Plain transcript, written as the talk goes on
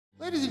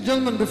Ladies and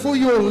gentlemen, before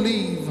you all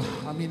leave,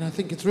 I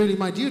think it's really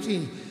my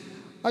duty.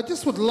 I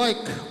just would like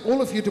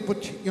all of you to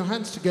put your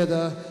hands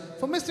together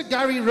for Mr.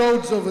 Gary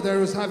Rhodes over there,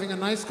 who's having a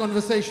nice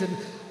conversation.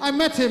 I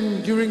met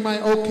him during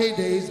my OK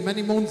days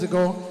many moons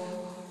ago.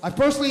 I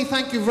personally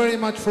thank you very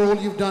much for all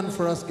you've done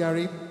for us,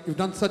 Gary. You've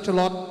done such a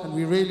lot, and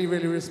we really,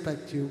 really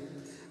respect you.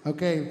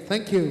 Okay,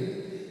 thank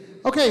you.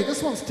 Okay,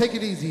 this one's Take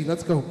It Easy.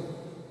 Let's go.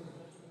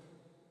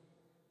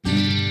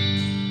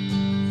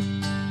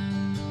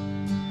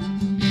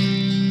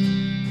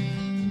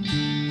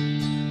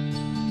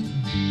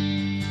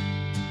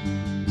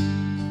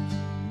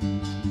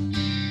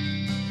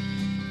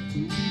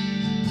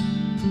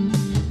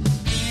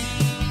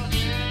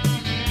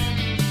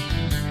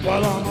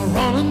 While I'm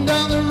running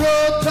down the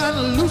road trying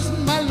to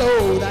loosen my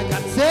load, I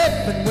got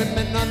 7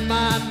 women on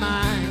my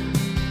mind.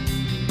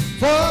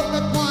 For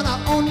that one I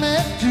own me,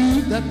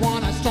 2 that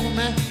one I stole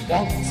me,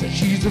 1 says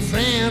she's a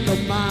friend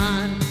of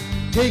mine.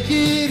 Take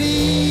it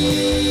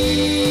easy,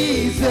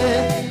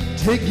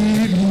 take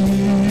it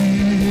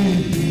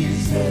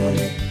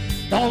easy.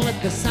 Don't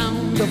let the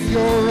sound of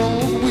your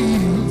own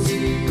wheels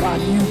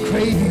drive you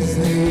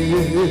crazy.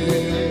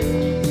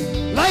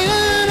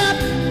 Lighten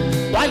up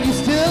while you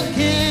still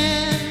can.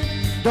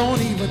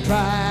 Don't even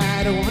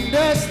try to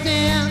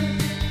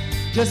understand.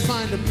 Just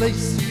find a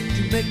place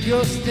to make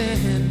your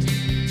stand.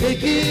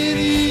 Take it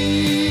easy.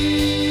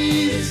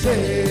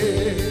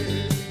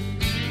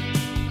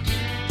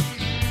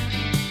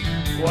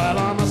 While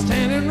I'm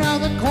standing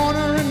round the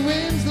corner in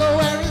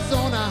Winslow,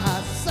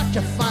 Arizona, such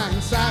a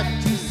fine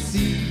sight to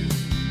see.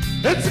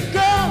 It's a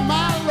girl,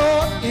 my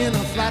lord, in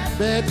a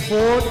flatbed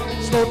Ford,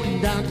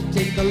 slowing down to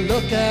take a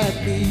look at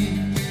me.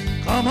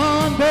 Come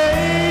on,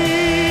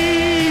 baby.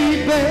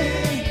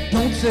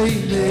 Don't say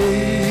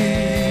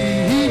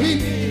maybe.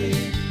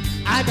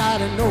 I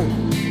gotta know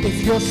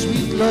if your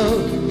sweet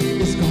love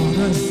is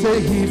gonna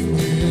save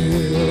me.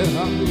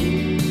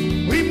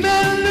 We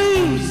may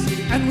lose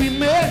and we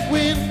may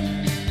win,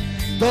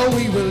 though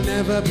we will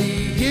never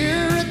be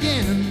here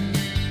again.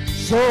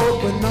 So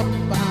open up,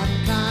 I'm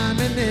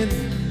climbing in.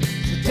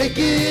 So take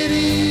it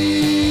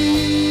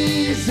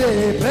easy,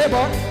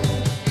 playboy.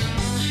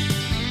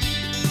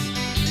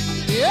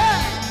 Yeah.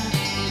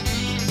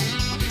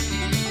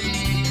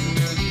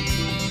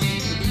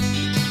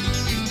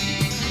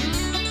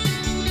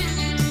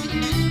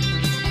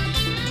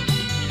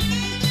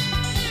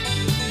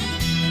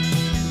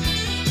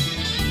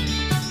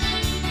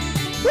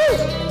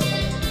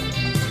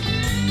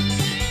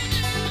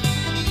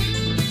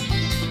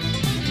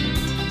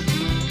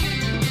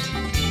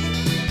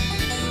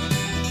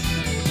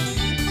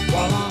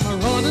 While I'm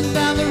running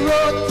down the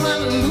road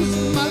trying to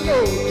loosen my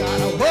load, got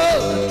a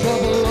world of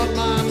trouble on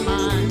my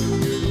mind.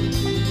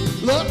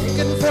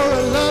 Looking for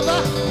a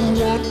lover who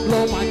won't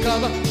blow my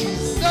cover.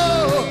 She's so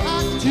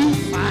hard to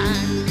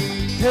find.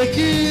 Take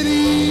it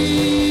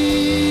easy,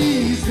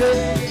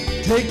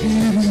 take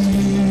it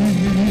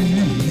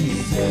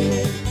easy.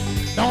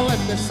 Don't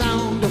let the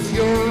sound of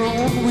your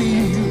own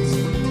wheels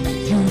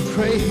make you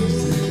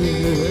crazy.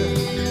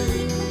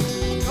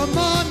 Come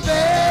on,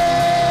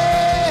 baby.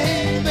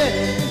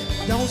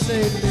 Don't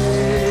say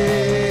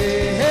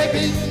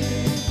baby.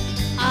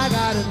 I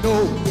gotta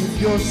know if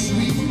your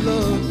sweet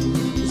love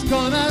is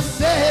gonna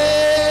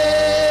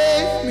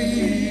save me.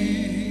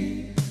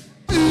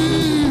 Ooh,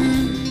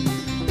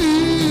 ooh, ooh,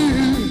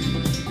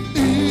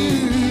 ooh,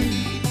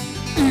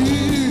 ooh,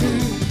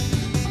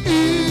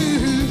 ooh,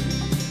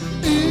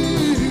 ooh,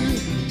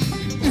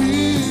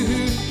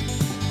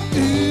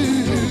 ooh,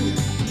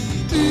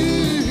 ooh.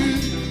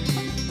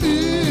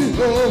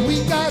 Oh, we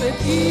got it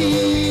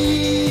easy.